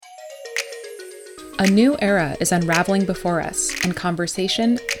A new era is unraveling before us, and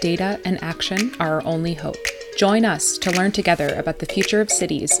conversation, data, and action are our only hope. Join us to learn together about the future of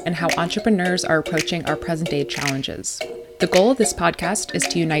cities and how entrepreneurs are approaching our present-day challenges. The goal of this podcast is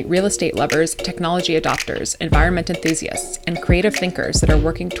to unite real estate lovers, technology adopters, environment enthusiasts, and creative thinkers that are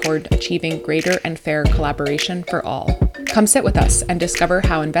working toward achieving greater and fair collaboration for all. Come sit with us and discover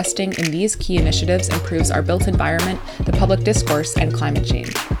how investing in these key initiatives improves our built environment, the public discourse, and climate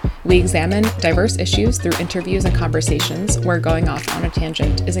change. We examine diverse issues through interviews and conversations where going off on a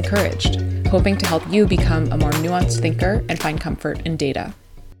tangent is encouraged, hoping to help you become a more nuanced thinker and find comfort in data.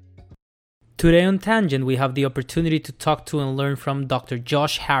 Today on Tangent, we have the opportunity to talk to and learn from Dr.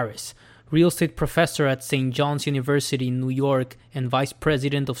 Josh Harris, real estate professor at St. John's University in New York and vice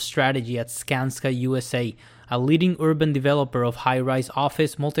president of strategy at Skanska USA, a leading urban developer of high-rise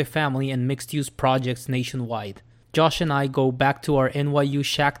office, multifamily, and mixed-use projects nationwide. Josh and I go back to our NYU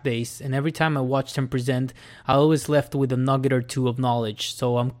Shack days, and every time I watched him present, I always left with a nugget or two of knowledge,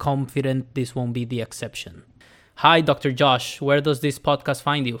 so I'm confident this won't be the exception. Hi, Dr. Josh. Where does this podcast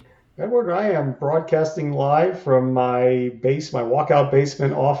find you? Edward, I am broadcasting live from my walkout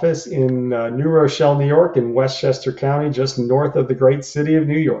basement office in New Rochelle, New York, in Westchester County, just north of the great city of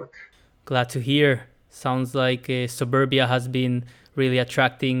New York. Glad to hear. Sounds like suburbia has been really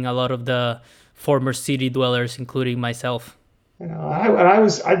attracting a lot of the former city dwellers, including myself. You know,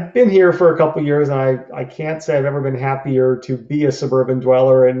 I've been here for a couple of years, and I can't say I've ever been happier to be a suburban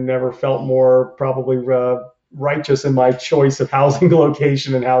dweller and never felt more probably righteous in my choice of housing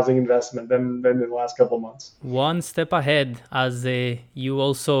location and housing investment than in the last couple of months. One step ahead, as you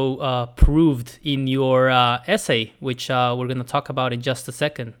also proved in your essay, which we're going to talk about in just a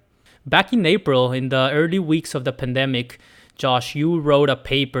second. Back in April, in the early weeks of the pandemic, Josh, you wrote a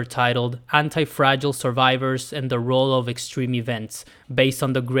paper titled Anti-Fragile Survivors and the Role of Extreme Events, based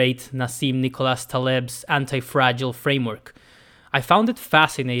on the great Nassim Nicholas Taleb's anti-fragile framework. I found it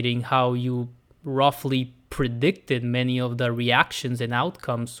fascinating how you roughly predicted many of the reactions and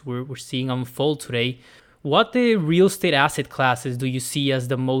outcomes we're seeing unfold today. What real estate asset classes do you see as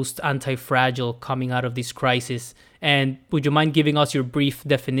the most anti-fragile coming out of this crisis? And would you mind giving us your brief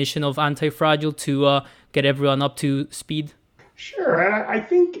definition of anti-fragile to get everyone up to speed? Sure. And I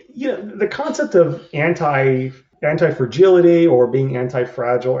think the concept of anti-fragility or being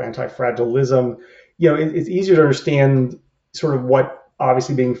anti-fragile, anti-fragilism, it's easier to understand sort of what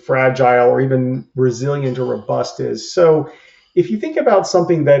obviously being fragile or even resilient or robust is. So if you think about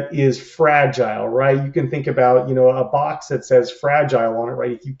something that is fragile, right, you can think about, a box that says fragile on it,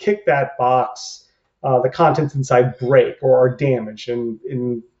 right? If you kick that box, the contents inside break or are damaged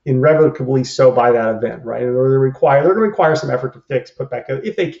and irrevocably so by that event, right? And they're going to require some effort to fix, put back,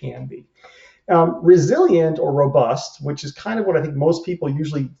 if they can be. Resilient or robust, which is kind of what I think most people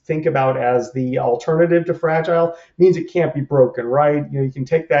usually think about as the alternative to fragile, means it can't be broken, right? You can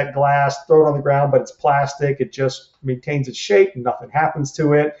take that glass, throw it on the ground, but it's plastic. It just maintains its shape. Nothing happens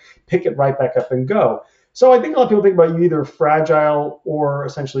to it. Pick it right back up and go. So I think a lot of people think about you either fragile or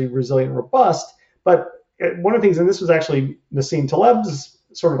essentially resilient, robust. But one of the things, and this was actually Nassim Taleb's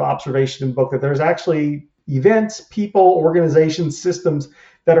sort of observation in the book, that there's actually events, people, organizations, systems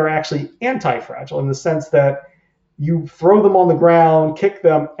that are actually anti-fragile in the sense that you throw them on the ground, kick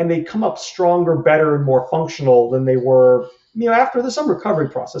them, and they come up stronger, better, and more functional than they were, after some recovery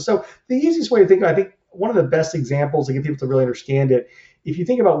process. So the easiest way to think, I think one of the best examples to get people to really understand it, if you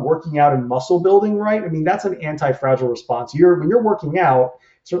think about working out and muscle building, right? I mean, that's an anti-fragile response. When you're working out,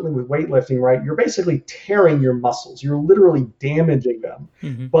 certainly with weightlifting, right, you're basically tearing your muscles. You're literally damaging them.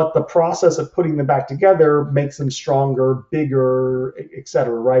 Mm-hmm. But the process of putting them back together makes them stronger, bigger, et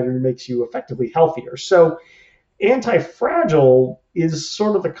cetera, right? And it makes you effectively healthier. So anti-fragile is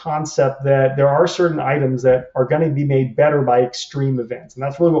sort of the concept that there are certain items that are going to be made better by extreme events. And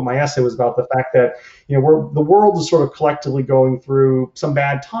that's really what my essay was about, the fact that, the world is sort of collectively going through some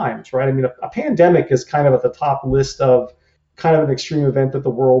bad times, right? I mean, a pandemic is kind of at the top list of kind of an extreme event that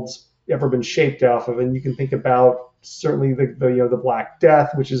the world's ever been shaped off of. And you can think about certainly the Black Death,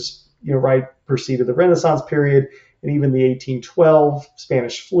 which is, right, preceded the Renaissance period, and even the 1812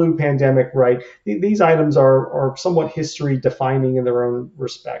 Spanish flu pandemic, right? These items are somewhat history defining in their own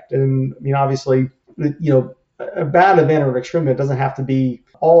respect. And I mean, obviously, a bad event or an extreme event doesn't have to be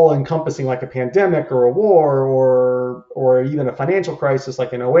all encompassing like a pandemic or a war or even a financial crisis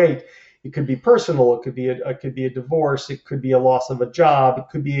like in '08. It could be personal. It could be a divorce. It could be a loss of a job. It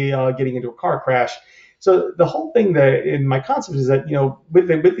could be getting into a car crash. So the whole thing that in my concept is that,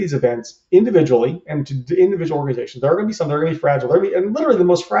 with these events individually and to individual organizations, there are going to be some that are going to be fragile. And literally the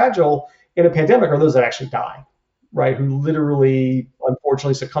most fragile in a pandemic are those that actually die. right, who literally,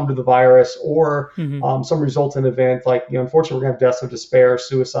 unfortunately, succumb to the virus, or some resultant event like, unfortunately, we're going to have deaths of despair,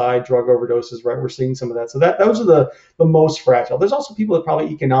 suicide, drug overdoses, right? We're seeing some of that. So those are the most fragile. There's also people that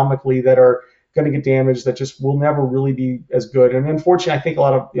probably economically that are going to get damaged that just will never really be as good. And unfortunately, I think a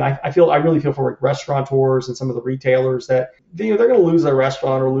lot of, I really feel for restaurateurs and some of the retailers that they're going to lose their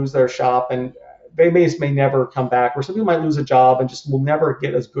restaurant or lose their shop, and they may never come back, or some people might lose a job and just will never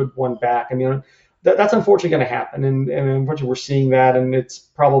get as good one back. I mean, that's unfortunately going to happen, and unfortunately we're seeing that, and it's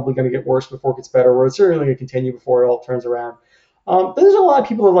probably going to get worse before it gets better, or it's certainly going to continue before it all turns around. But there's a lot of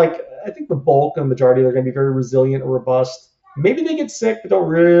people that, I think the bulk and the majority, they're going to be very resilient or robust. Maybe they get sick, but don't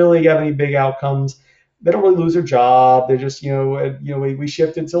really have any big outcomes. They don't really lose their job. They're just, we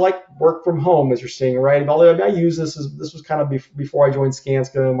shifted to work from home, as you're seeing, right? Although I use this was kind of before I joined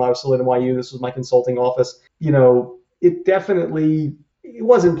Skanska. I was still at NYU. This was my consulting office. It definitely, it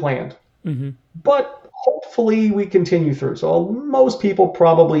wasn't planned. Mm-hmm. But hopefully we continue through. So most people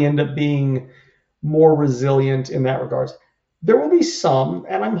probably end up being more resilient in that regards. There will be some,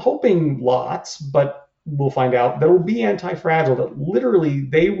 and I'm hoping lots, but we'll find out, that will be anti-fragile, that literally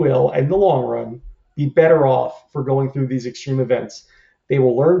they will, in the long run, be better off for going through these extreme events. They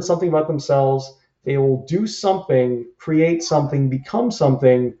will learn something about themselves. They will do something, create something, become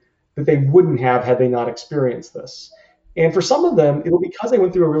something that they wouldn't have had they not experienced this. And for some of them, it'll be because they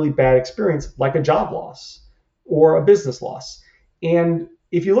went through a really bad experience, like a job loss or a business loss. And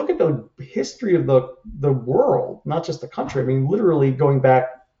if you look at the history of the world, not just the country, I mean, literally going back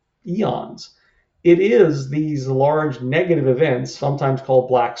eons, it is these large negative events, sometimes called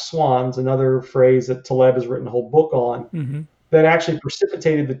black swans, another phrase that Taleb has written a whole book on, that actually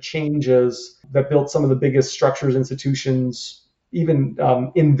precipitated the changes that built some of the biggest structures, institutions, even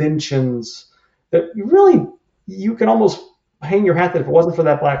inventions that really, you can almost hang your hat that if it wasn't for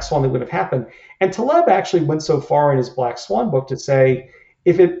that black swan, that would have happened. And Taleb actually went so far in his Black Swan book to say,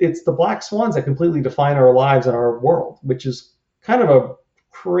 if it's the black swans that completely define our lives and our world, which is kind of a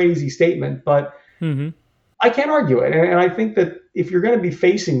crazy statement, but I can't argue it. And I think that if you're going to be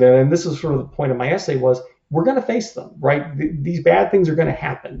facing them, and this is sort of the point of my essay was, we're going to face them, right? These bad things are going to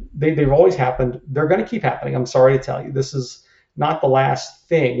happen. They've always happened. They're going to keep happening. I'm sorry to tell you, this is not the last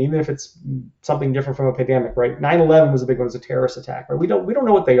thing, even if it's something different from a pandemic, right? 9/11 was a big one, it was a terrorist attack, right? We don't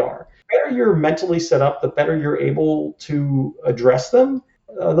know what they are. The better you're mentally set up, the better you're able to address them,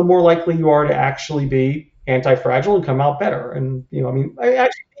 the more likely you are to actually be anti-fragile and come out better. And,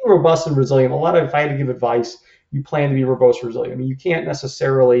 actually being robust and resilient, if I had to give advice, you plan to be robust and resilient. I mean, you can't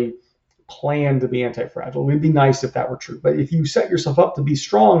necessarily plan to be anti-fragile. It would be nice if that were true. But if you set yourself up to be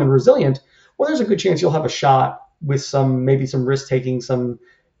strong and resilient, well, there's a good chance you'll have a shot with maybe some risk-taking, some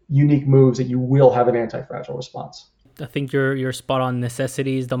unique moves that you will have an anti-fragile response. I think you're spot on.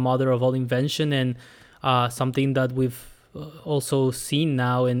 Necessity is the mother of all invention, and something that we've also seen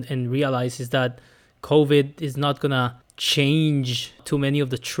now and realized is that COVID is not going to change too many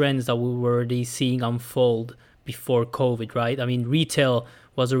of the trends that we were already seeing unfold before COVID, right? I mean, retail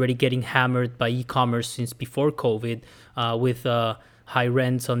was already getting hammered by e-commerce since before COVID, with high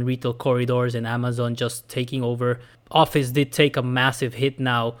rents on retail corridors and Amazon just taking over. Office did take a massive hit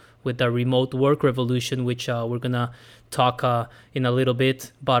now with the remote work revolution, which we're going to talk in a little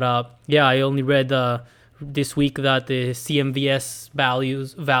bit. But I only read this week that the CMVS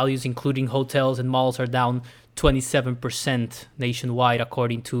values, including hotels and malls, are down 27% nationwide,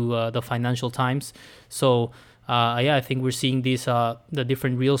 according to the Financial Times. So I think we're seeing these the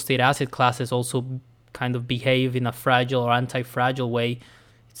different real estate asset classes also kind of behave in a fragile or anti-fragile way.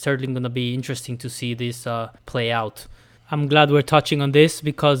 It's certainly going to be interesting to see this play out. I'm glad we're touching on this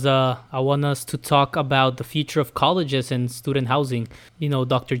because I want us to talk about the future of colleges and student housing.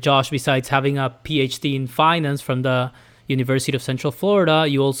 Dr. Josh, besides having a PhD in finance from the University of Central Florida,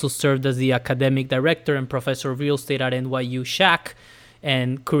 you also served as the academic director and professor of real estate at NYU SHAC,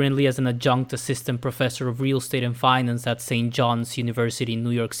 and currently as an adjunct assistant professor of real estate and finance at St. John's University in New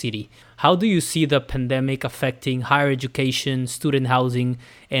York City. How do you see the pandemic affecting higher education, student housing,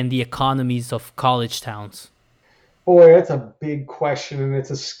 and the economies of college towns? Boy, that's a big question, and it's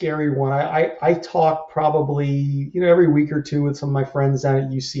a scary one. I talk probably every week or two with some of my friends down at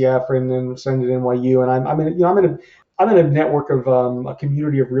UCF and then send at NYU, and I'm in a network of a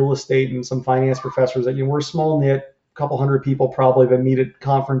community of real estate and some finance professors that we're small knit, couple hundred people probably that meet at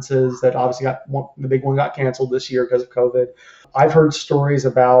conferences that obviously the big one got canceled this year because of COVID. I've heard stories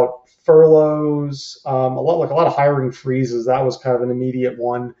about furloughs, a lot of hiring freezes. That was kind of an immediate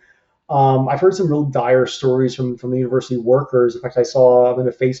one. I've heard some real dire stories from the university workers. In fact, I'm in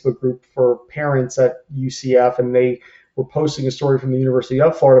a Facebook group for parents at UCF, and they were posting a story from the University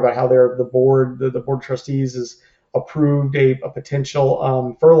of Florida about how the board of trustees is approved a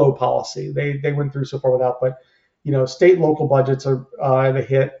potential furlough policy. They went through so far without, but state and local budgets are the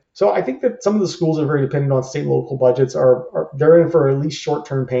hit. So I think that some of the schools that are very dependent on state and local budgets are they're in for at least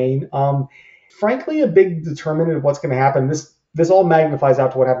short-term pain. Frankly, a big determinant of what's going to happen. This all magnifies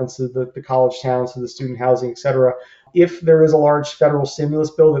out to what happens to the college towns, to the student housing, et cetera. If there is a large federal stimulus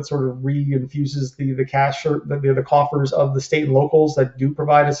bill that sort of reinfuses the cash or the coffers of the state and locals that do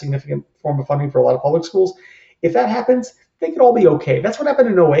provide a significant form of funding for a lot of public schools, if that happens, they could all be okay. That's what happened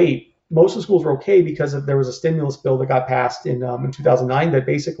in 2008. Most of the schools were okay because there was a stimulus bill that got passed in 2009 that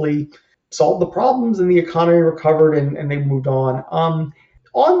basically solved the problems and the economy recovered and they moved on.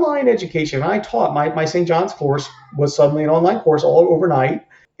 Online education, I taught my St. John's course was suddenly an online course all overnight.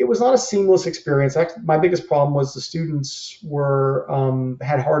 It was not a seamless experience. Actually, my biggest problem was the students they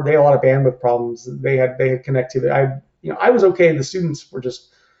had a lot of bandwidth problems. They had connectivity. I was okay. The students were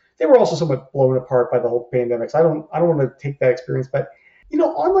they were also somewhat blown apart by the whole pandemic. So I don't want to take that experience, but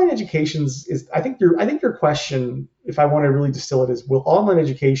online education is I think your question, if I want to really distill it, is will online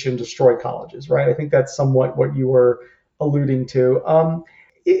education destroy colleges, right? I think that's somewhat what you were alluding to.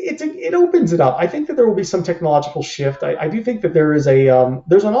 It opens it up. I think that there will be some technological shift. I do think that there's an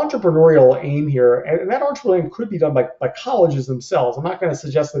entrepreneurial aim here, and that entrepreneurial aim could be done by colleges themselves. I'm not going to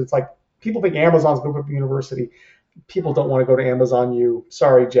suggest that it's like people think Amazon's going to open up a university. People don't want to go to Amazon.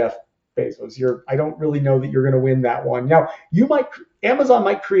 Sorry, Jeff Bezos. I don't really know that you're going to win that one. Now, Amazon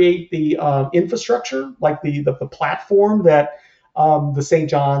might create the infrastructure, like the platform that the St.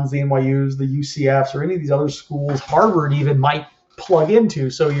 John's, the NYU's, the UCFs, or any of these other schools, Harvard even might plug into.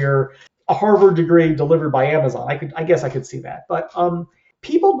 So you're a Harvard degree delivered by Amazon. I guess I could see that. But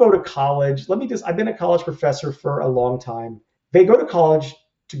people go to college. I've been a college professor for a long time. They go to college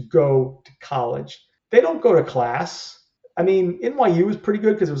to go to college. They don't go to class. I mean, NYU was pretty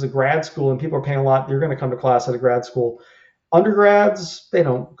good because it was a grad school and people are paying a lot. You're going to come to class at a grad school. Undergrads, they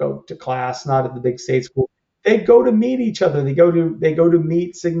don't go to class, not at the big state school. They go to meet each other. They go to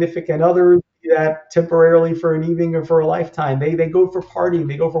meet significant others, that temporarily for an evening or for a lifetime. They go for partying.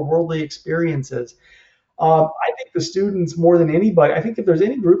 They go for worldly experiences. I think the students, more than anybody, I think if there's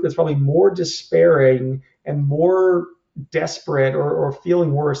any group that's probably more despairing and more desperate or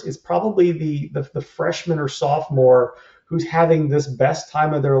feeling worse, is probably the freshman or sophomore who's having this best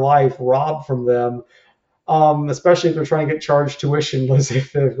time of their life robbed from them, especially if they're trying to get charged tuition as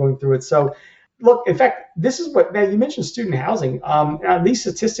if they're going through it. So look, in fact, this is what, now you mentioned student housing. These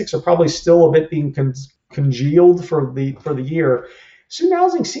statistics are probably still a bit being congealed for the year. Student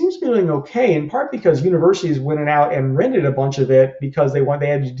housing seems to be doing okay, in part because universities went out and rented a bunch of it because they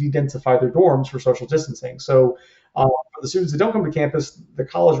had to de-densify their dorms for social distancing. So for the students that don't come to campus, the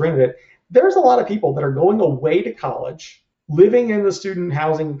college rented it. There's a lot of people that are going away to college, living in the student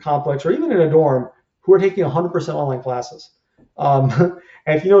housing complex or even in a dorm, who are taking 100% online classes. And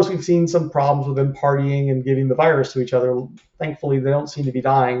if you notice, we've seen some problems with them partying and giving the virus to each other. Thankfully, they don't seem to be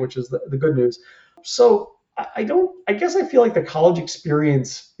dying, which is the good news. So I guess I feel like the college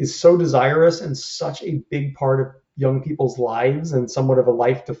experience is so desirous and such a big part of young people's lives and somewhat of a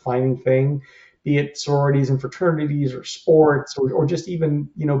life-defining thing, be it sororities and fraternities or sports or just even,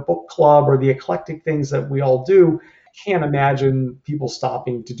 book club or the eclectic things that we all do. I can't imagine people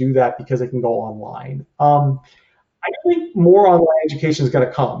stopping to do that because they can go online. I think more online education is going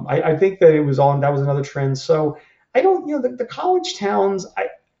to come. I think that that was another trend. So I don't, the college towns,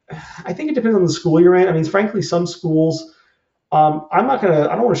 I think it depends on the school you're in. I mean, frankly, some schools, I don't want to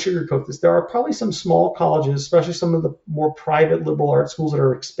sugarcoat this. There are probably some small colleges, especially some of the more private liberal arts schools that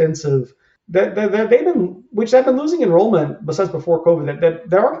are expensive, that they've been losing enrollment besides before COVID,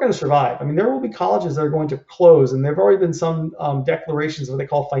 that aren't going to survive. I mean, there will be colleges that are going to close, and there have already been some declarations of what they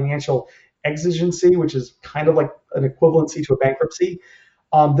call financial exigency, which is kind of like an equivalency to a bankruptcy.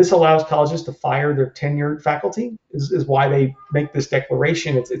 This allows colleges to fire their tenured faculty, is why they make this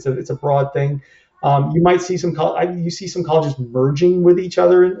declaration. It's a broad thing. You might see some colleges merging with each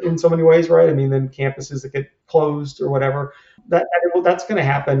other in so many ways, right? I mean, then campuses that get closed or whatever. That's going to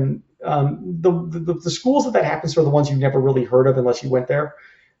happen. The schools that happens to are the ones you've never really heard of unless you went there.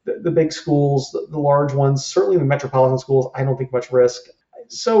 The big schools, the large ones, certainly the metropolitan schools, I don't think much risk.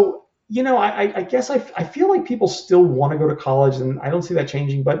 So I guess I feel like people still want to go to college, and I don't see that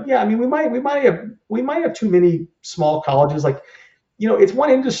changing. But yeah, I mean, we might have too many small colleges. Like, it's one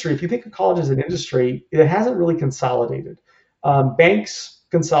industry. If you think of college as an industry, it hasn't really consolidated. Banks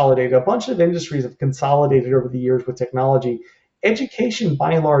consolidated. A bunch of industries have consolidated over the years with technology. Education,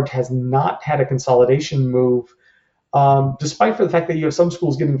 by and large, has not had a consolidation move, despite for the fact that you have some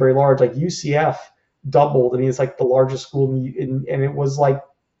schools getting very large, like UCF doubled. I mean, it's like the largest school, and it was like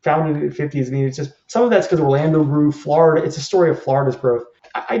founded in the 50s. I mean, it's just some of that's because Orlando grew, Florida. It's a story of Florida's growth.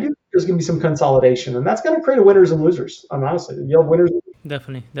 I do think there's going to be some consolidation, and that's going to create a winners and losers. Honestly, you have winners.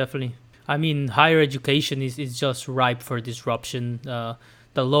 Definitely. I mean, higher education is just ripe for disruption.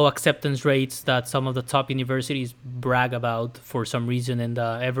 The low acceptance rates that some of the top universities brag about for some reason, and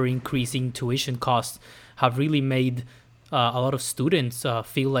the ever increasing tuition costs have really made a lot of students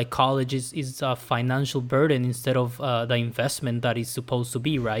feel like college is a financial burden instead of the investment that is supposed to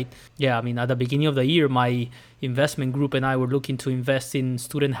be, right? Yeah, I mean, at the beginning of the year, my investment group and I were looking to invest in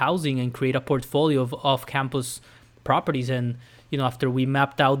student housing and create a portfolio of off-campus properties. And, after we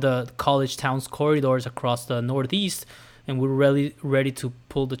mapped out the college towns corridors across the Northeast and we were really ready to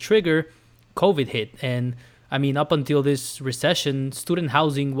pull the trigger, COVID hit. And I mean, up until this recession, student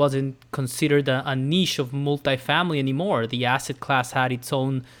housing wasn't considered a niche of multifamily anymore. The asset class had its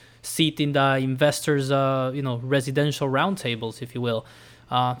own seat in the investors, residential roundtables, if you will.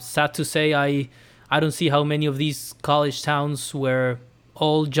 Sad to say, I don't see how many of these college towns where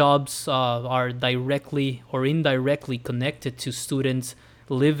all jobs are directly or indirectly connected to students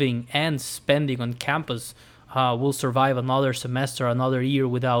living and spending on campus will survive another semester, another year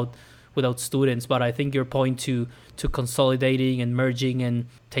without students. But I think your point to consolidating and merging and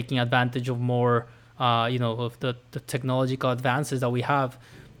taking advantage of more, of the technological advances that we have,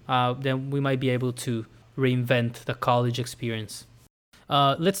 then we might be able to reinvent the college experience.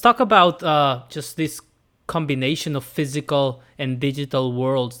 Let's talk about just this combination of physical and digital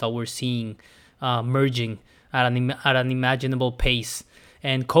worlds that we're seeing merging at an unimaginable pace.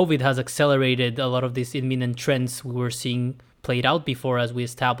 And COVID has accelerated a lot of these imminent trends we were seeing played out before, as we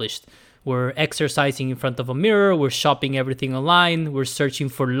established. We're exercising in front of a mirror, we're shopping everything online, we're searching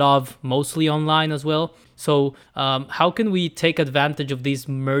for love mostly online as well. So how can we take advantage of this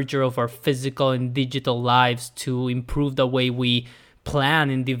merger of our physical and digital lives to improve the way we plan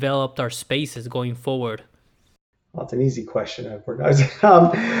and develop our spaces going forward? Well, it's an easy question, Edward.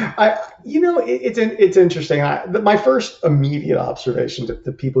 It's interesting. My first immediate observation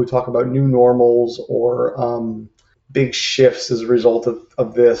to people who talk about new normals or big shifts as a result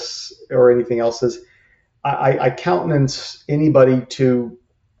of this or anything else is I countenance anybody to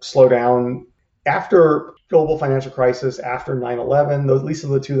slow down after global financial crisis, after 9/11, those, at least of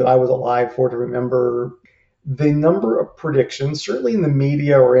the two that I was alive for to remember, the number of predictions, certainly in the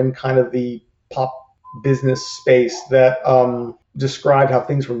media or in kind of the pop business space, that described how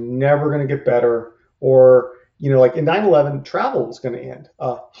things were never going to get better, or like in 9/11, travel was going to end.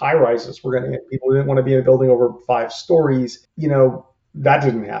 High rises were going to end. People didn't want to be in a building over 5 stories. That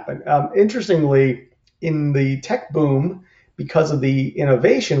didn't happen. Interestingly, in the tech boom, because of the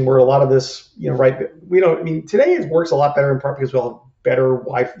innovation, where a lot of this, today it works a lot better in part because we'll have better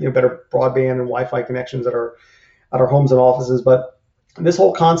Wi-Fi, better broadband and Wi-Fi connections at our homes and offices. But this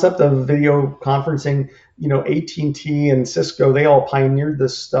whole concept of video conferencing, AT&T and Cisco, they all pioneered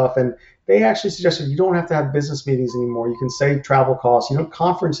this stuff, and they actually suggested you don't have to have business meetings anymore. You can save travel costs.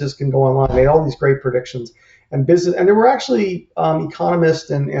 Conferences can go online. They had all these great predictions and business. And there were actually economists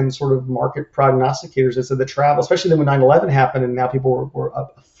and sort of market prognosticators that said that travel, especially then when 9/11 happened and now people were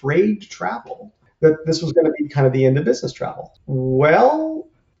afraid to travel, that this was going to be kind of the end of business travel. Well,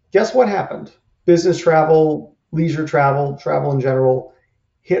 guess what happened? Business travel, leisure travel, travel in general,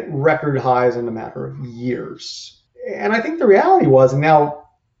 hit record highs in a matter of years. And I think the reality was, and now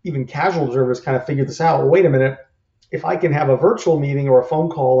even casual observers kind of figured this out, well, wait a minute, if I can have a virtual meeting or a phone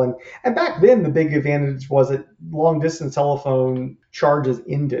call, and back then the big advantage was that long distance telephone charges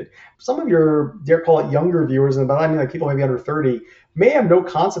ended. Some of your, dare call it younger viewers, and by that I mean like people maybe under 30, may have no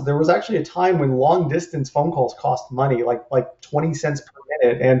concept. There was actually a time when long distance phone calls cost money, like 20 cents per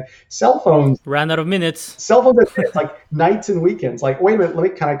minute, and cell phones ran out of minutes. Cell phones, like nights and weekends. Like, wait a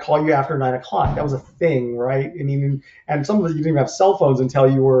minute, can I call you after 9 o'clock? That was a thing, right? I mean, and some of us, you didn't even have cell phones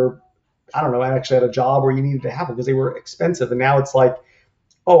until you were, I don't know, I actually had a job where you needed to have them because they were expensive. And now it's like,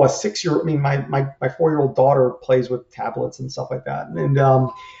 a 6-year-old, my 4-year-old daughter plays with tablets and stuff like that. And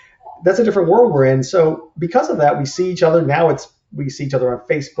that's a different world we're in. So because of that, we see each other. Now we see each other on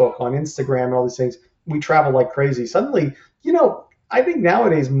Facebook, on Instagram, and all these things. We travel like crazy. Suddenly, I think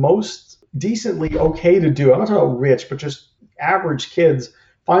nowadays most decently okay to do, I'm not talking about rich, but just average kids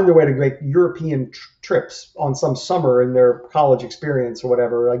find their way to make European trips on some summer in their college experience or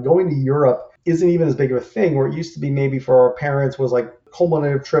whatever. Like going to Europe isn't even as big of a thing, where it used to be maybe for our parents was like a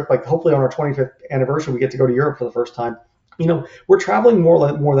culminative trip, like hopefully on our 25th anniversary, we get to go to Europe for the first time. We're traveling more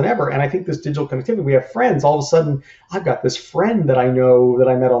than ever. And I think this digital connectivity, we have friends. All of a sudden, I've got this friend that I know that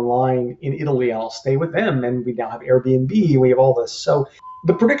I met online in Italy. I'll stay with them. And we now have Airbnb. We have all this. So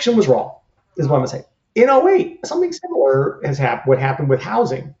the prediction was wrong, is what I'm going to say. In '08, something similar has happened. What happened with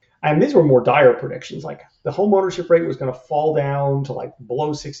housing? And these were more dire predictions. Like the home ownership rate was going to fall down to like below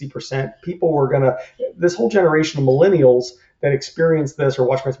 60%. People were going to, this whole generation of millennials that experienced this or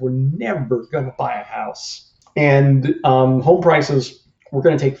watched this were never going to buy a house. And home prices were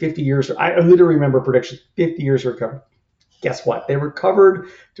going to take 50 years. I literally remember predictions, 50 years to recover. Guess what? They recovered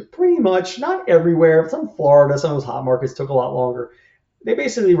to pretty much, not everywhere. Some Florida, some of those hot markets took a lot longer. They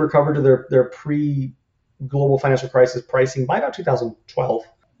basically recovered to their pre-global financial crisis pricing by about 2012.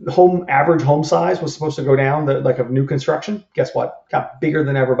 The average home size was supposed to go down, like of new construction. Guess what? Got bigger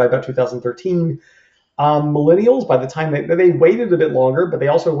than ever by about 2013. Millennials, by the time they waited a bit longer, but they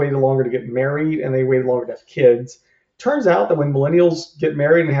also waited longer to get married and they waited longer to have kids. Turns out that when millennials get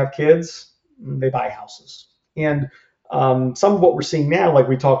married and have kids, they buy houses. And some of what we're seeing now, like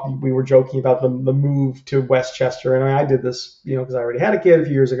we were joking about the move to Westchester, and I did this, because I already had a kid a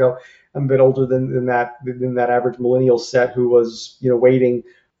few years ago. I'm a bit older than that average millennial set who was, waiting.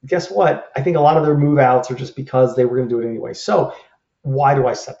 Guess what? I think a lot of their move outs are just because they were going to do it anyway. So why do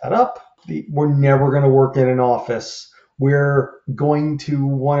I set that up? We're never going to work in an office. We're going to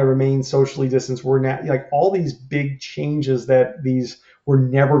want to remain socially distanced. We're not, like, all these big changes we're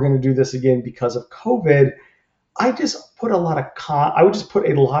never going to do this again because of COVID. I would just put a lot of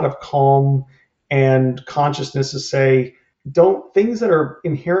calm and consciousness to say, things that are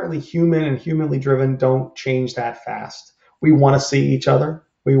inherently human and humanly driven don't change that fast. We want to see each other.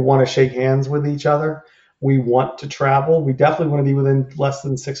 We want to shake hands with each other. We want to travel. We definitely want to be within less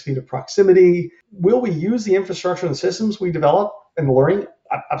than 6 feet of proximity. Will we use the infrastructure and systems we develop and the learning?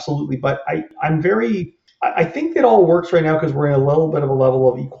 Absolutely. But I think it all works right now because we're in a little bit of a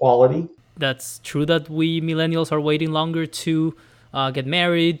level of equality. That's true that we millennials are waiting longer to get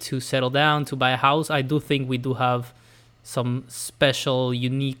married, to settle down, to buy a house. I do think we do have some special,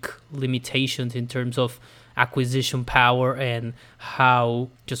 unique limitations in terms of acquisition power and how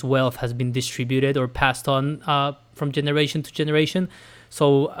just wealth has been distributed or passed on from generation to generation.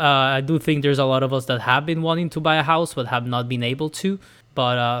 So I do think there's a lot of us that have been wanting to buy a house but have not been able to.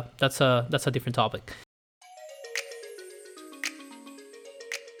 But that's a different topic.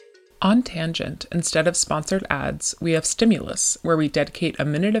 On Tangent, instead of sponsored ads, we have Stimulus, where we dedicate a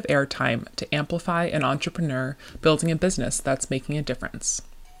minute of airtime to amplify an entrepreneur building a business that's making a difference.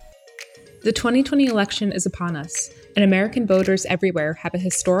 The 2020 election is upon us, and American voters everywhere have a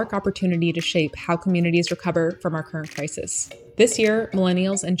historic opportunity to shape how communities recover from our current crisis. This year,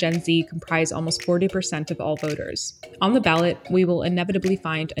 millennials and Gen Z comprise almost 40% of all voters. On the ballot, we will inevitably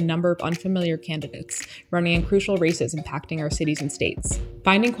find a number of unfamiliar candidates running in crucial races impacting our cities and states.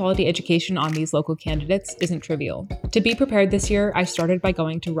 Finding quality education on these local candidates isn't trivial. To be prepared this year, I started by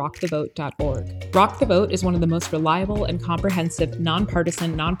going to rockthevote.org. Rock the Vote is one of the most reliable and comprehensive,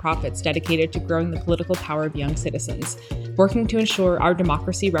 nonpartisan nonprofits dedicated to growing the political power of young citizens, working to ensure our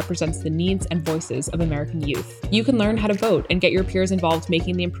democracy represents the needs and voices of American youth. You can learn how to vote and get your peers involved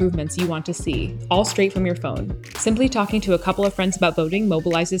making the improvements you want to see, all straight from your phone. Simply talking to a couple of friends about voting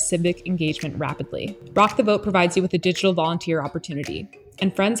mobilizes civic engagement rapidly. Rock the Vote provides you with a digital volunteer opportunity,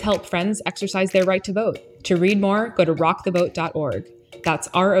 and friends help friends exercise their right to vote. To read more, go to rockthevote.org. That's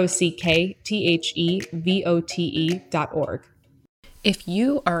ROCKTHEVOTE.org. If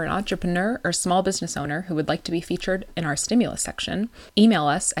you are an entrepreneur or small business owner who would like to be featured in our Stimulus section, email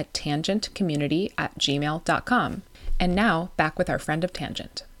us at tangentcommunity@gmail.com. And now, back with our friend of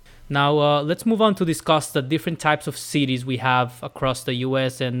Tangent. Now, let's move on to discuss the different types of cities we have across the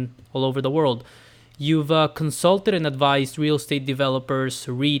US and all over the world. You've consulted and advised real estate developers,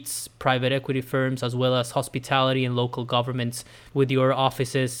 REITs, private equity firms, as well as hospitality and local governments with your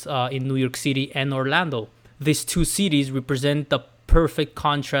offices in New York City and Orlando. These two cities represent the perfect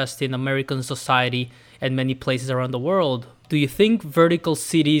contrast in American society and many places around the world. Do you think vertical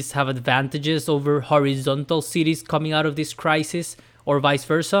cities have advantages over horizontal cities coming out of this crisis, or vice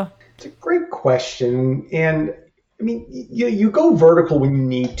versa? It's a great question. And I mean, you go vertical when you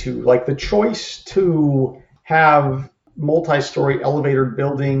need to. Like the choice to have multi-story elevated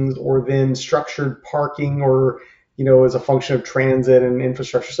buildings or then structured parking or, as a function of transit and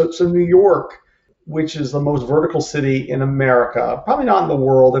infrastructure. So New York, which is the most vertical city in America, probably not in the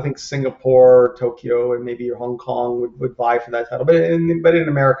world. I think Singapore, Tokyo, and maybe Hong Kong would vie for that title. But in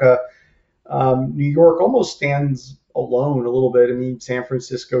America, New York almost stands alone a little bit. I mean, San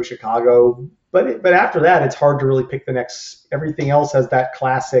Francisco, Chicago. But after that, it's hard to really pick the next. Everything else has that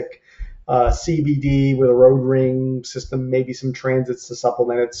classic CBD with a road ring system, maybe some transits to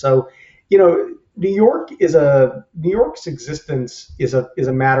supplement it. So, New York's existence is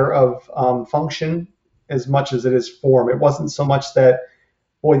a matter of function as much as it is form. It wasn't so much that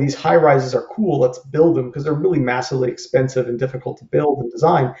boy, these high rises are cool, let's build them, because they're really massively expensive and difficult to build and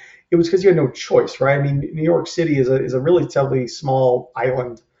design. It was because you had no choice, right? I mean, New York City is a relatively small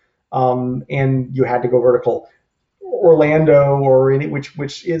island, and you had to go vertical. Orlando, or any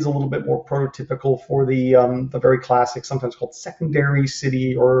which is a little bit more prototypical for the very classic, sometimes called secondary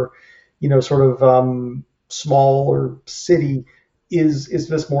city, or sort of smaller city, is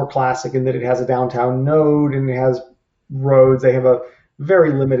this more classic in that it has a downtown node and it has roads. They have a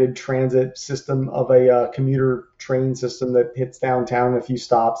very limited transit system of a commuter train system that hits downtown in a few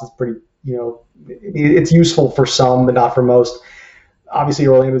stops. It's pretty, it's useful for some, but not for most. Obviously,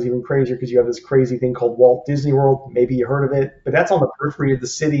 Orlando's even crazier because you have this crazy thing called Walt Disney World. Maybe you heard of it, but that's on the periphery of the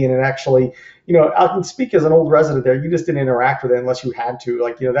city, and it actually, I can speak as an old resident there. You just didn't interact with it unless you had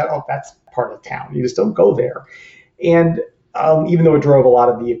to. That's part of town. You just don't go there, and even though it drove a lot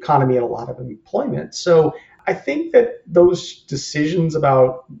of the economy and a lot of employment. So I think that those decisions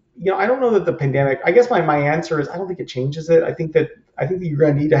about, I don't know that the pandemic. I guess my answer is I don't think it changes it. I think that you're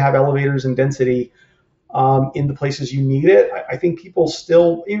going to need to have elevators and density in the places you need it. I think people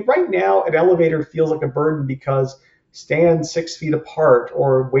still, right now, an elevator feels like a burden because stand 6 feet apart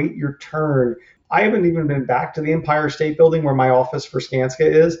or wait your turn. I haven't even been back to the Empire State Building where my office for Skanska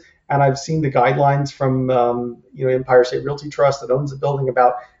is, and I've seen the guidelines from Empire State Realty Trust that owns the building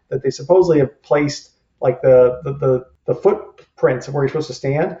about that they supposedly have placed like the footprints of where you're supposed to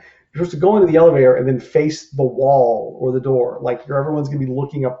stand. You're supposed to go into the elevator and then face the wall or the door. Like everyone's going to be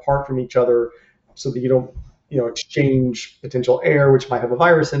looking apart from each other, so that you don't, exchange potential air, which might have a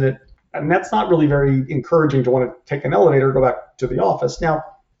virus in it. And that's not really very encouraging to want to take an elevator, go back to the office. Now,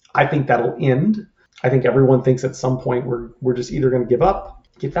 I think that'll end. I think everyone thinks at some point we're just either going to give up,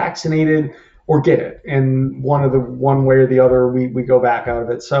 get vaccinated, or get it. And one way or the other, we go back out of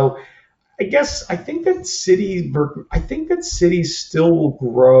it. So I think that cities still will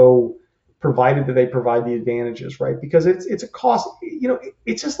grow, provided that they provide the advantages, right? Because it's a cost.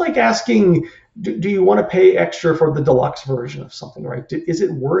 It's just like asking, do you want to pay extra for the deluxe version of something, right? Is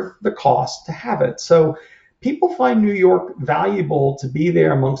it worth the cost to have it? So people find New York valuable to be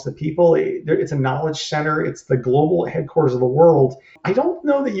there amongst the people. It's a knowledge center. It's the global headquarters of the world. I don't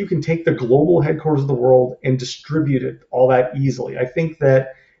know that you can take the global headquarters of the world and distribute it all that easily. I think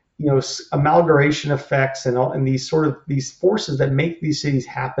that amalgamation effects and these forces that make these cities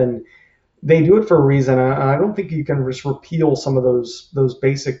happen, they do it for a reason, and I don't think you can just repeal some of those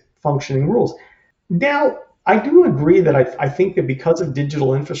basic functioning rules. Now, I do agree that I think that because of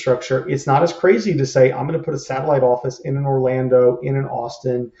digital infrastructure, it's not as crazy to say, I'm going to put a satellite office in an Orlando, in an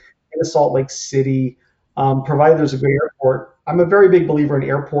Austin, in a Salt Lake City, provided there's a good airport. I'm a very big believer in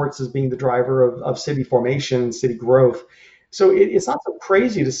airports as being the driver of city formation and city growth. So it's not so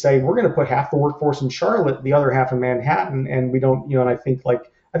crazy to say we're going to put half the workforce in Charlotte, the other half in Manhattan, and we don't, and I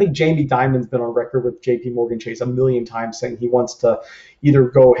think Jamie Dimon's been on record with JP Morgan Chase a million times saying he wants to either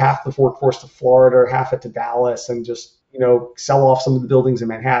go half the workforce to Florida or half it to Dallas and just, sell off some of the buildings in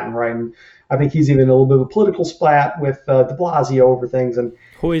Manhattan, right? And I think he's even a little bit of a political splat with de Blasio over things. And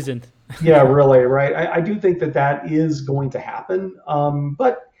who isn't? Yeah, really, right? I do think that is going to happen.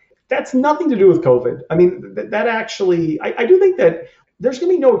 But that's nothing to do with COVID. I mean, that actually, I do think that there's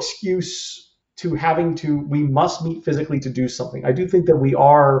going to be no excuse to we must meet physically to do something. I do think that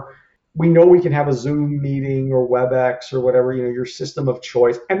we know we can have a Zoom meeting or WebEx or whatever, your system of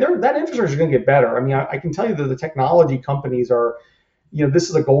choice. And that infrastructure is going to get better. I mean, I can tell you that the technology companies are,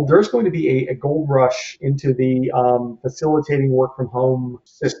 there's going to be a gold rush into the facilitating work from home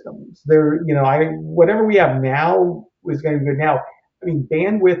systems. Whatever we have now is going to be good now. I mean,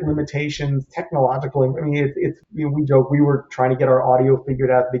 bandwidth limitations, technological. I mean, we joke, we were trying to get our audio figured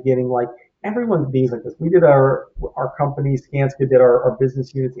out at the beginning, like, everyone's being like this. We did our company, Skanska, did our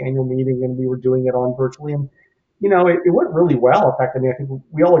business unit's annual meeting, and we were doing it on virtually. And, it went really well. In fact, I think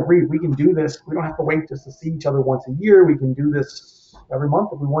we all agreed we can do this. We don't have to wait just to see each other once a year. We can do this every month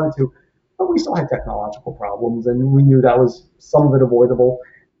if we wanted to. But we still had technological problems, and we knew that was some of it avoidable.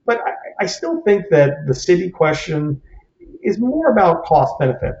 But I still think that the city question is more about cost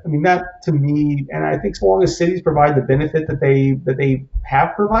benefit. I mean, that to me, and I think so long as cities provide the benefit that they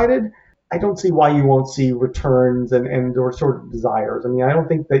have provided, I don't see why you won't see returns and or sort of desires. I mean, I don't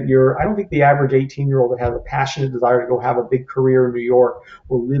think the average 18-year-old that has a passionate desire to go have a big career in New York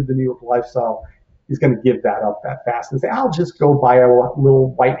or live the New York lifestyle is going to give that up that fast and say, I'll just go buy a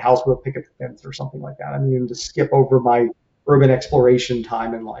little white house with a picket fence or something like that. I mean, to skip over my urban exploration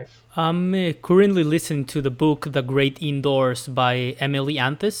time in life. I'm currently listening to the book The Great Indoors by Emily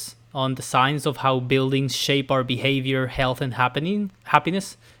Antes on the science of how buildings shape our behavior, health, and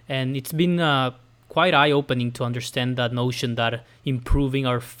happiness. And it's been quite eye-opening to understand that notion that improving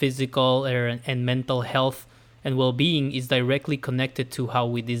our physical and mental health and well-being is directly connected to how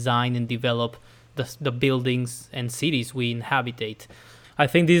we design and develop the buildings and cities we inhabitate. I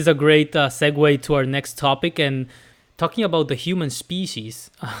think this is a great segue to our next topic. And talking about the human species,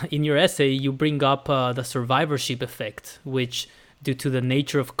 in your essay, you bring up the survivorship effect, which, due to the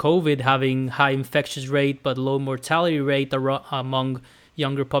nature of COVID having high infectious rate but low mortality rate among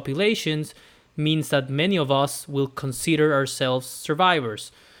younger populations, means that many of us will consider ourselves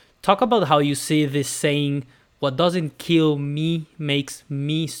survivors. Talk about how you see this saying, "What doesn't kill me makes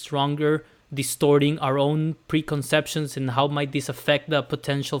me stronger," distorting our own preconceptions, and how might this affect the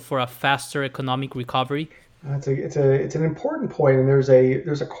potential for a faster economic recovery? It's an important point, and there's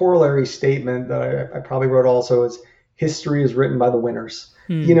a corollary statement that I probably wrote also, is history is written by the winners,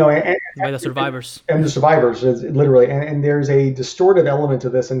 By the survivors. And the survivors, literally. And there's a distortive element to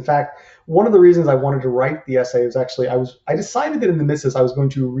this. In fact, one of the reasons I wanted to write the essay was actually I decided that in the midst of this, I was going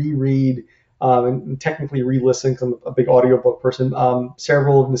to reread and technically re-listen, because I'm a big audiobook person,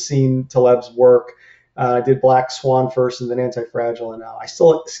 several of Nassim Taleb's work. I did Black Swan first and then Anti-Fragile, and I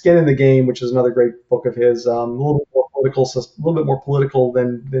still Skin in the Game, which is another great book of his. A little bit more political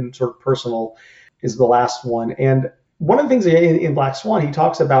than sort of personal, is the last one. And one of the things in Black Swan, he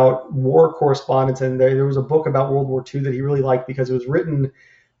talks about war correspondence, and there was a book about World War II that he really liked because it was written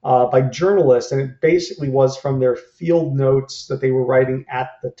by journalists, and it basically was from their field notes that they were writing at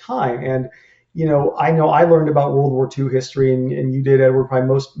the time. And I know I learned about World War II history, and you did, Edward.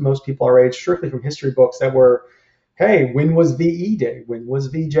 Probably most people our age, strictly from history books that were, hey, when was VE Day? When was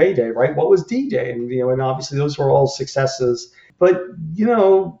VJ Day? Right? What was D-Day? And obviously those were all successes. But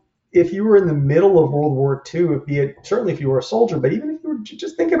if you were in the middle of World War II, certainly if you were a soldier, but even if you were,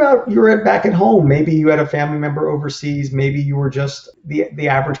 just think about, you were back at home. Maybe you had a family member overseas. Maybe you were just the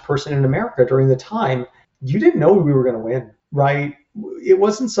average person in America during the time. You didn't know we were going to win, right? It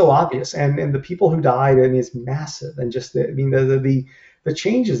wasn't so obvious, and the people who died, it's massive, and just the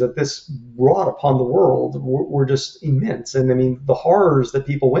changes that this wrought upon the world were just immense, and the horrors that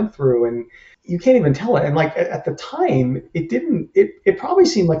people went through, and you can't even tell it. And like at the time, it probably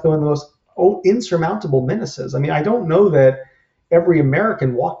seemed like one of the most insurmountable menaces. I don't know that every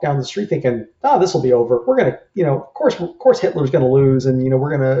American walked down the street thinking, this will be over. We're gonna, of course Hitler's gonna lose, and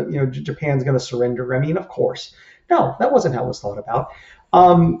we're gonna, Japan's gonna surrender. Of course. No, that wasn't how it was thought about.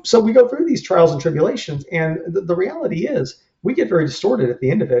 So we go through these trials and tribulations, and the reality is we get very distorted at the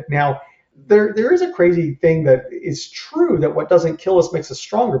end of it. Now, there is a crazy thing that is true, that what doesn't kill us makes us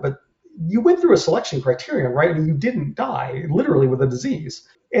stronger, but you went through a selection criterion, right? You didn't die literally with a disease.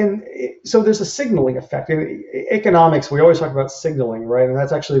 And so there's a signaling effect. In economics, we always talk about signaling, right? And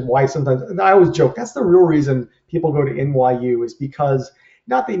that's actually why sometimes, and I always joke, that's the real reason people go to NYU, is because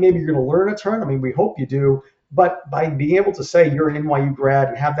not that maybe you're going to learn a ton. We hope you do. But by being able to say you're an NYU grad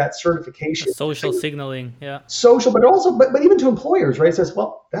and have that certification, social signaling, yeah, social, but also, but even to employers, right? It says,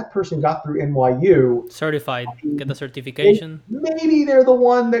 well, that person got through NYU, certified, get the certification. Maybe they're the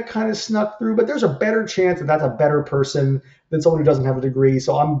one that kind of snuck through, but there's a better chance that that's a better person than someone who doesn't have a degree.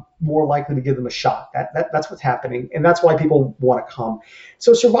 So I'm more likely to give them a shot. That's what's happening, and that's why people want to come.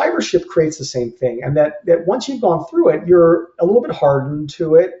 So survivorship creates the same thing, and that once you've gone through it, you're a little bit hardened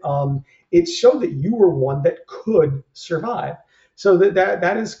to it. It showed that you were one that could survive. So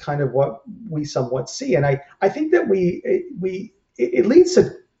that is kind of what we somewhat see. And I think that it leads to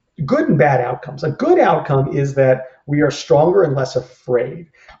good and bad outcomes. A good outcome is that we are stronger and less afraid.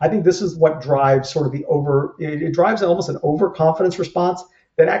 I think this is what drives sort of it drives almost an overconfidence response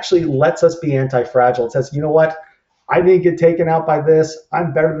that actually lets us be anti-fragile. It says, you know what? I didn't get taken out by this.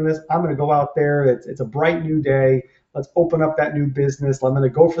 I'm better than this. I'm going to go out there. It's a bright new day. Let's open up that new business. I'm going to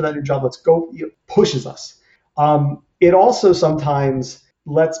go for that new job. Let's go. It pushes us. It also sometimes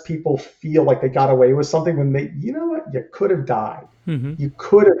lets people feel like they got away with something when you could have died. Mm-hmm. You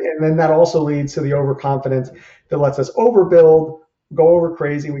could have. And then that also leads to the overconfidence that lets us overbuild, go over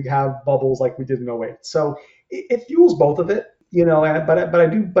crazy. We have bubbles like we did in 08. So it fuels both of it,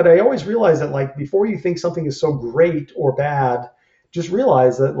 but I always realize that, like, before you think something is so great or bad, just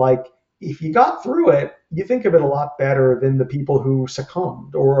realize that, like, if you got through it, you think of it a lot better than the people who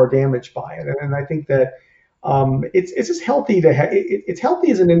succumbed or are damaged by it. And I think that it's just healthy it's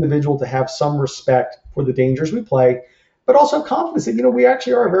healthy as an individual to have some respect for the dangers we play, but also confidence that, we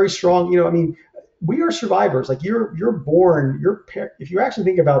actually are very strong. We are survivors. Like, you're born, if you actually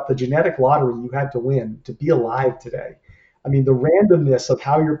think about the genetic lottery you had to win to be alive today. The randomness of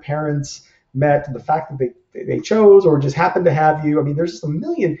how your parents met, the fact that they chose or just happened to have you. There's just a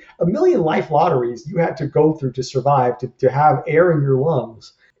million life lotteries you had to go through to survive, to have air in your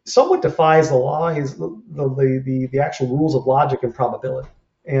lungs. somewhat defies the law is the actual rules of logic and probability.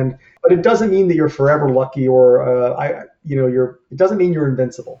 But it doesn't mean that you're forever lucky or it doesn't mean you're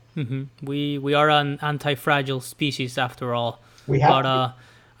invincible. Mm-hmm. We are an anti-fragile species after all. We have but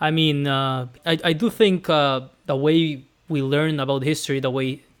I do think the way we learn about history, the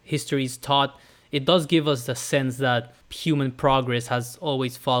way history is taught, it does give us the sense that human progress has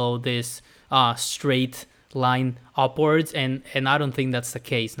always followed this straight line upwards, and I don't think that's the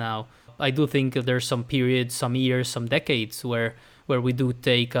case now. I do think there's some periods, some years, some decades where we do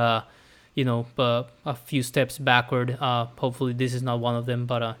take a few steps backward. Hopefully this is not one of them,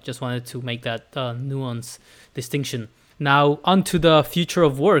 but just wanted to make that nuance distinction. Now onto the future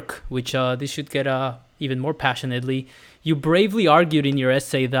of work, which this should get even more passionately. You bravely argued in your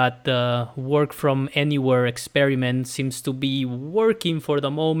essay that the work from anywhere experiment seems to be working for the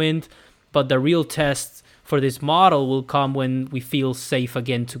moment, but the real test for this model will come when we feel safe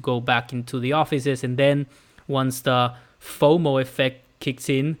again to go back into the offices. And then once the FOMO effect kicks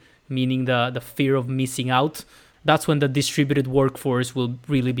in, meaning the fear of missing out, that's when the distributed workforce will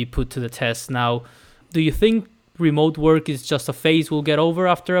really be put to the test. Now, do you think remote work is just a phase we'll get over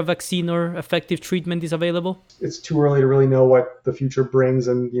after a vaccine or effective treatment is available? It's too early to really know what the future brings,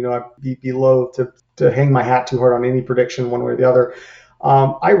 and I'd be loath to hang my hat too hard on any prediction one way or the other.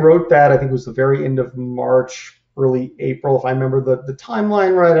 I wrote that, I think it was the very end of March, early April, if I remember the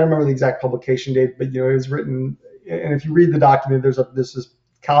timeline right. I don't remember the exact publication date, but it was written, and if you read the document, there's this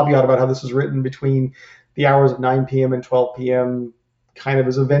caveat about how this was written between the hours of 9 p.m. and 12 p.m. kind of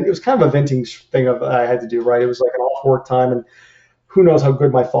as an event. It was kind of a venting thing I had to do, right? It was like an off work time, and who knows how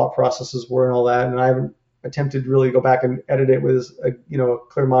good my thought processes were and all that. And I haven't attempted to really go back and edit it with a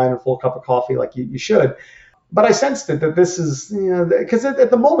clear mind and full cup of coffee like you should. But I sensed that this is, because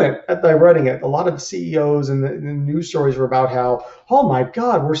at the moment, at the writing it, a lot of CEOs and the news stories were about how, oh my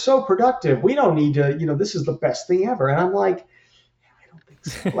God, we're so productive. We don't need to, this is the best thing ever. And I'm like, I don't think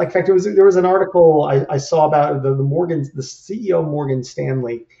so. Like, in fact, there was an article I saw about the CEO Morgan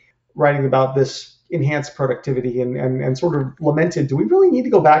Stanley writing about this enhanced productivity and sort of lamented, do we really need to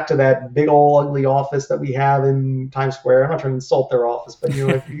go back to that big old ugly office that we have in Times Square? I'm not trying to insult their office, but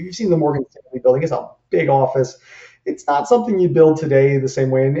if you've seen the Morgan Stanley building, it's a big office. It's not something you build today the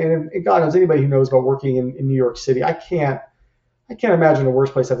same way. And God knows, anybody who knows about working in New York City, I can't imagine a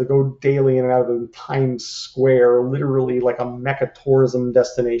worse place to have to go daily in and out of Times Square, literally like a Mecca tourism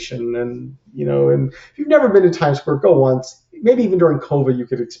destination. And and if you've never been to Times Square, go once. Maybe even during COVID, you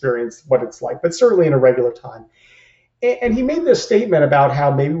could experience what it's like, but certainly in a regular time. And he made this statement about how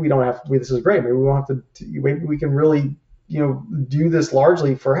maybe we don't have to, this is great, maybe we don't have to, maybe we can really, do this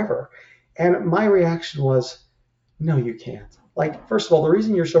largely forever. And my reaction was, no, you can't. Like, first of all, the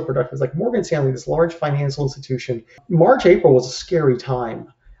reason you're so productive is like Morgan Stanley, this large financial institution, March, April was a scary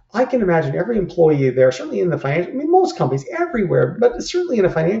time. I can imagine every employee there, certainly in the financial, most companies everywhere, but certainly in a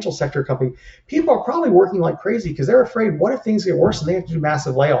financial sector company, people are probably working like crazy because they're afraid, what if things get worse and they have to do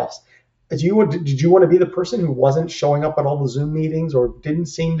massive layoffs? Did you want to be the person who wasn't showing up at all the Zoom meetings or didn't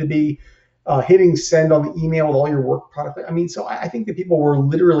seem to be hitting send on the email with all your work product? So I think that people were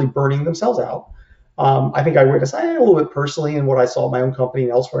literally burning themselves out. I think I witnessed a little bit personally in what I saw at my own company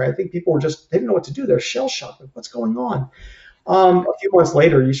and elsewhere. I think people they didn't know what to do. They're shell-shocked. What's going on? A few months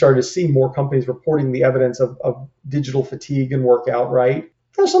later, you started to see more companies reporting the evidence of digital fatigue and workout, right?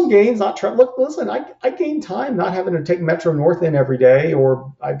 There's some gains, look, listen, I gained time not having to take Metro North in every day,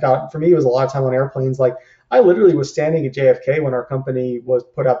 or for me, it was a lot of time on airplanes. Like, I literally was standing at JFK when our company was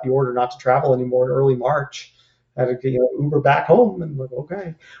put out the order not to travel anymore in early March. I had to Uber back home, and like,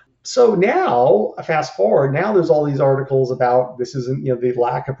 okay. So now, fast forward, now there's all these articles about this isn't, the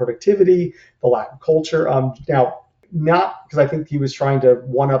lack of productivity, the lack of culture. Now, not because I think he was trying to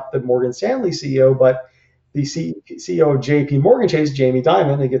one-up the Morgan Stanley CEO, but the CEO of JP Morgan Chase, Jamie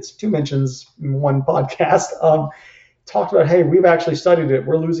Dimon, he gets 2 mentions in one podcast, talked about, hey, we've actually studied it.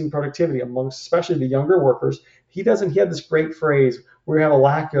 We're losing productivity amongst especially the younger workers. He had this great phrase, we have a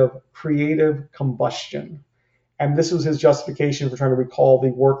lack of creative combustion. And this was his justification for trying to recall the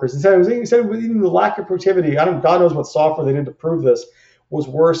workers. He said even the lack of productivity, God knows what software they did to prove this, was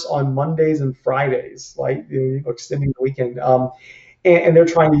worse on Mondays and Fridays, like extending the weekend. And they're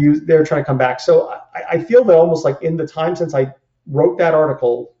trying to come back. So I feel that almost like in the time since I wrote that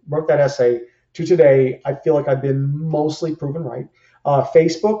essay to today, I feel like I've been mostly proven right.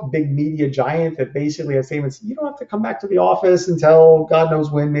 Facebook, big media giant that basically has statements, you don't have to come back to the office until God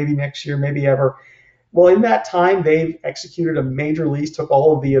knows when, maybe next year, maybe ever. Well, in that time, they've executed a major lease, took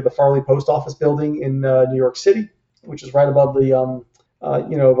all of the Farley Post Office building in New York City, which is right above the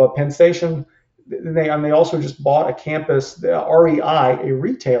above Penn Station. They also just bought a campus, REI, a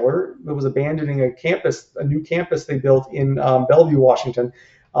retailer that was abandoning a new campus they built in Bellevue, Washington.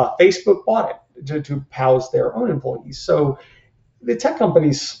 Facebook bought it to house their own employees. So the tech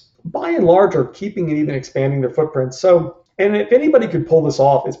companies, by and large, are keeping and even expanding their footprints. So, and if anybody could pull this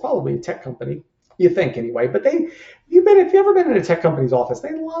off, it's probably a tech company. You think anyway, but if you've ever been in a tech company's office,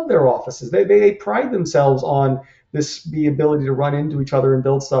 they love their offices. They pride themselves on the ability to run into each other and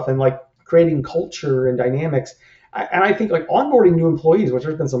build stuff and like creating culture and dynamics. And I think like onboarding new employees, which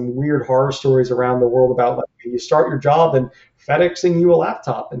there's been some weird horror stories around the world about like you start your job and FedExing you a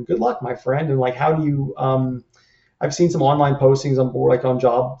laptop and good luck, my friend. And like, how do you, I've seen some online postings on board, like on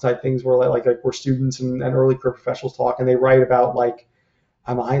job type things where where students and early career professionals talk and they write about like,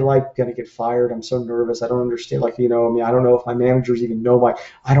 am I like going to get fired? I'm so nervous. I don't understand. Like, I mean, I don't know if my managers even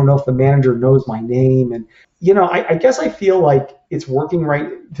I don't know if the manager knows my name. And, I guess I feel like it's working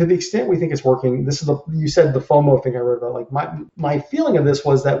right to the extent we think it's working. This is you said the FOMO thing I wrote about. Like my feeling of this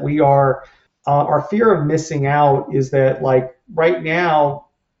was that we are, our fear of missing out is that like right now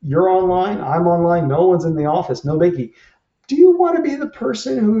you're online, I'm online, no one's in the office, no biggie. Do you want to be the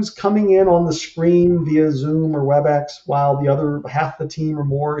person who's coming in on the screen via Zoom or WebEx while the other half the team or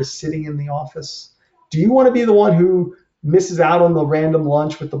more is sitting in the office? Do you want to be the one who misses out on the random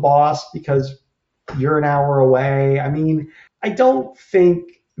lunch with the boss because you're an hour away? I mean, I don't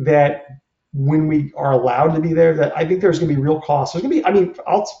think that when we are allowed to be there, that I think there's going to be real costs. There's going to be, I mean,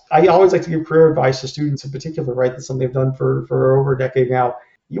 I always like to give career advice to students in particular, right? That's something they've done for over a decade now.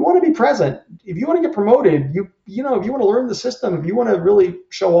 You want to be present. If you want to get promoted, if you want to learn the system, if you want to really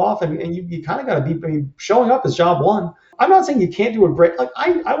show off, and you kind of got to be, I mean, showing up is job one. I'm not saying you can't do a great, like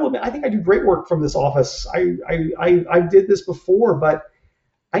I will admit, I think I do great work from this office. I did this before, but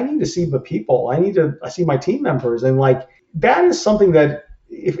I need to see the people. I see my team members, and like that is something that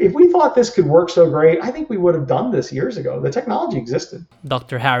if we thought this could work so great, I think we would have done this years ago. The technology existed.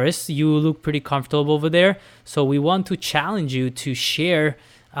 Dr. Harris, you look pretty comfortable over there, so we want to challenge you to share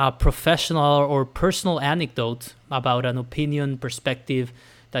a professional or personal anecdote about an opinion, perspective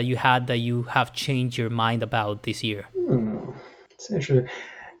that you had that you have changed your mind about this year. It's interesting.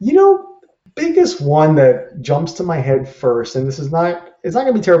 Biggest one that jumps to my head first, and it's not going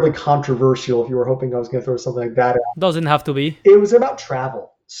to be terribly controversial if you were hoping I was going to throw something like that out. Doesn't have to be. It was about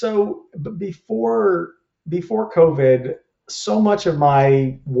travel. So before COVID, so much of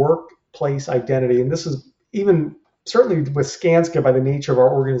my workplace identity, and this is even certainly with Skanska by the nature of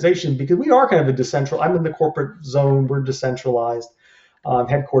our organization, because we are kind of a decentralized, I'm in the corporate zone, we're decentralized,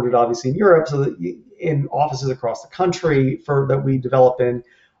 headquartered obviously in Europe, so that in offices across the country that we develop in.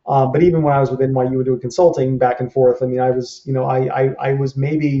 But even when I was with NYU and doing consulting back and forth, I mean, I was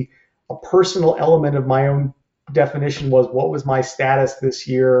maybe a personal element of my own definition was what was my status this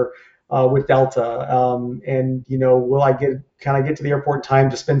year with Delta, and will I get to the airport in time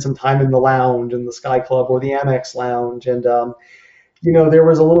to spend some time in the lounge in the Sky Club or the Amex lounge, and there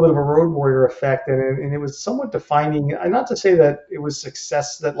was a little bit of a road warrior effect, and it was somewhat defining. And not to say that it was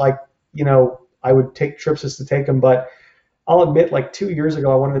success that I would take trips just to take them, but I'll admit, like 2 years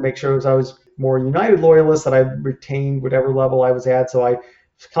ago, I wanted to make sure I was more United loyalist, that I retained whatever level I was at. So I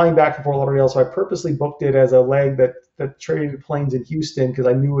was coming back from Fort Lauderdale, so I purposely booked it as a leg that traded planes in Houston because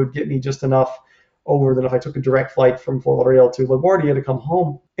I knew it would get me just enough over that if I took a direct flight from Fort Lauderdale to LaGuardia to come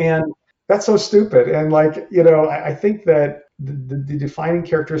home. And that's so stupid. And I think that the defining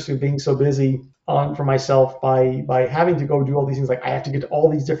characteristic of being so busy for myself by having to go do all these things, like I have to get to all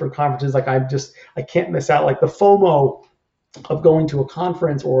these different conferences, like I can't miss out, like the FOMO of going to a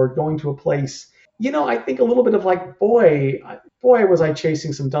conference or going to a place. I think a little bit of like, boy, was I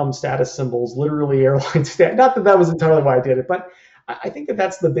chasing some dumb status symbols, literally airline stat. Not that was entirely why I did it, but I think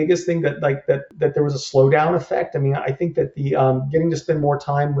that's the biggest thing that there was a slowdown effect. I mean, I think that the getting to spend more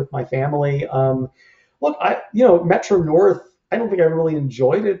time with my family. Look, Metro North, I don't think I really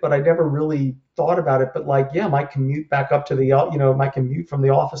enjoyed it, but I never really thought about it. But my commute back up to my commute from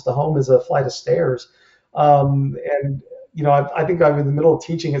the office to home is a flight of stairs. And I think I'm in the middle of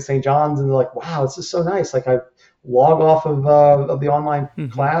teaching at St. John's, and they're like, wow, this is so nice. Like I log off of the online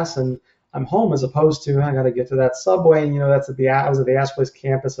class and I'm home, as opposed to I got to get to that subway. And, I was at the Ashway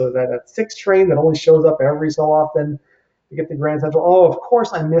campus, so that 6 train that only shows up every so often to get to Grand Central. Oh, of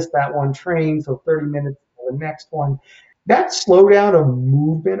course I missed that one train. So 30 minutes for the next one. That slowdown of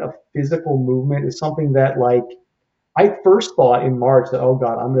movement, of physical movement, is something that I first thought in March that, oh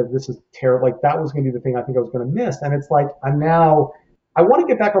God, this is terrible. Like that was going to be the thing I think I was going to miss. And it's like, I want to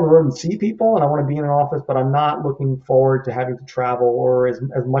get back on the road and see people, and I want to be in an office, but I'm not looking forward to having to travel or as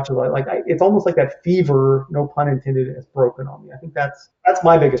much as it's almost like that fever, no pun intended, has broken on me. I think that's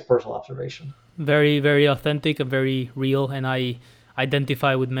my biggest personal observation. Very, very authentic and very real. And I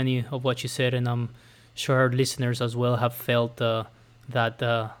identify with many of what you said. And I'm sure our listeners as well have felt that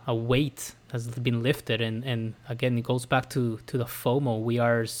a weight has been lifted. And again, it goes back to the FOMO. We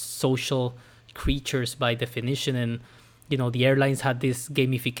are social creatures by definition. And, the airlines had this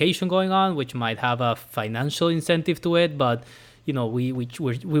gamification going on, which might have a financial incentive to it. But, we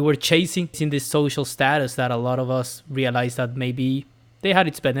were chasing in this social status that a lot of us realized that maybe they had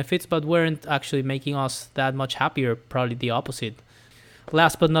its benefits, but weren't actually making us that much happier, probably the opposite.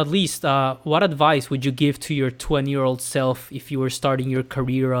 Last but not least, what advice would you give to your 20-year-old self if you were starting your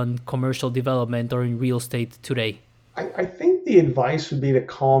career on commercial development or in real estate today? I think the advice would be to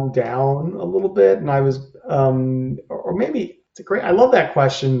calm down a little bit. And I was, or maybe I love that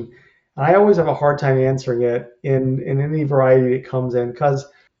question. I always have a hard time answering it in any variety that comes in, because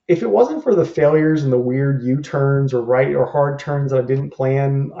if it wasn't for the failures and the weird U-turns or right or hard turns that I didn't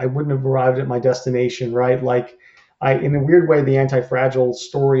plan, I wouldn't have arrived at my destination, right? Like, in a weird way, the Anti-Fragile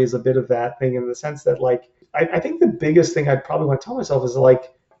story is a bit of that thing, in the sense that, like, I think the biggest thing I'd probably want to tell myself is,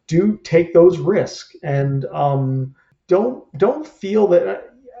 like, do take those risks, and don't feel that.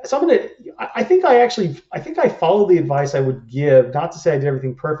 So I think I followed the advice I would give. Not to say I did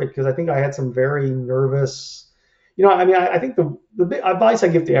everything perfect, because I think I had some very nervous. I think the big advice I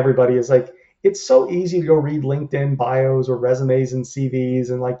give to everybody is, like, it's so easy to go read LinkedIn bios or resumes and CVs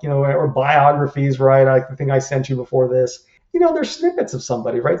and, like, or biographies, right? I think I sent you before this. They're snippets of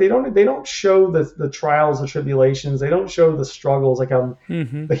somebody, right? They don't show the trials, the tribulations. They don't show the struggles, like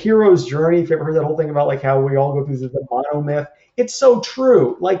the hero's journey. If you ever heard that whole thing about, like, how we all go through the monomyth, it's so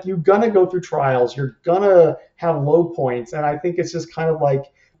true. Like, you're gonna go through trials, you're gonna have low points, and I think it's just kind of like,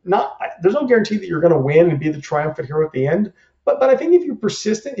 there's no guarantee that you're gonna win and be the triumphant hero at the end. But I think if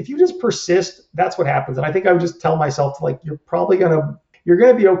you just persist, that's what happens. And I think I would just tell myself to, like, you're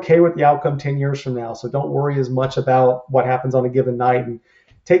gonna be okay with the outcome 10 years from now. So don't worry as much about what happens on a given night, and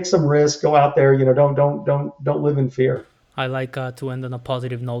take some risk, go out there, don't live in fear. I like to end on a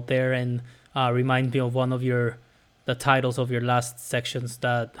positive note there, and remind me of one of the titles of your last sections,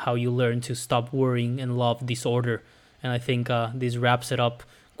 that how you learn to stop worrying and love disorder. And I think this wraps it up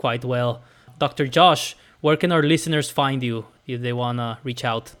quite well. Dr. Josh, where can our listeners find you if they want to reach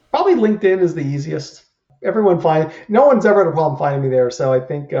out? Probably LinkedIn is the easiest. No one's ever had a problem finding me there. So I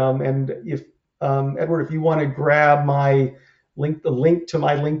think, and if Edward, if you want to grab the link to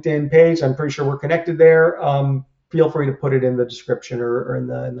my LinkedIn page, I'm pretty sure we're connected there. Feel free to put it in the description or in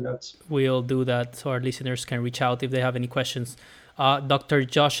the notes. We'll do that so our listeners can reach out if they have any questions. Dr.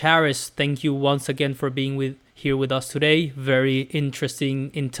 Josh Harris, thank you once again for being here with us today. Very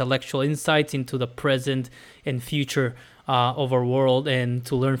interesting intellectual insights into the present and future of our world, and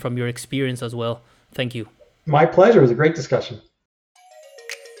to learn from your experience as well. Thank you. My pleasure. It was a great discussion.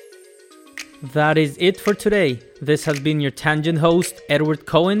 That is it for today. This has been your Tangent host, Edward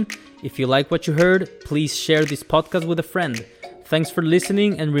Cohen. If you like what you heard, please share this podcast with a friend. Thanks for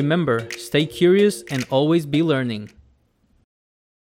listening, and remember, stay curious and always be learning.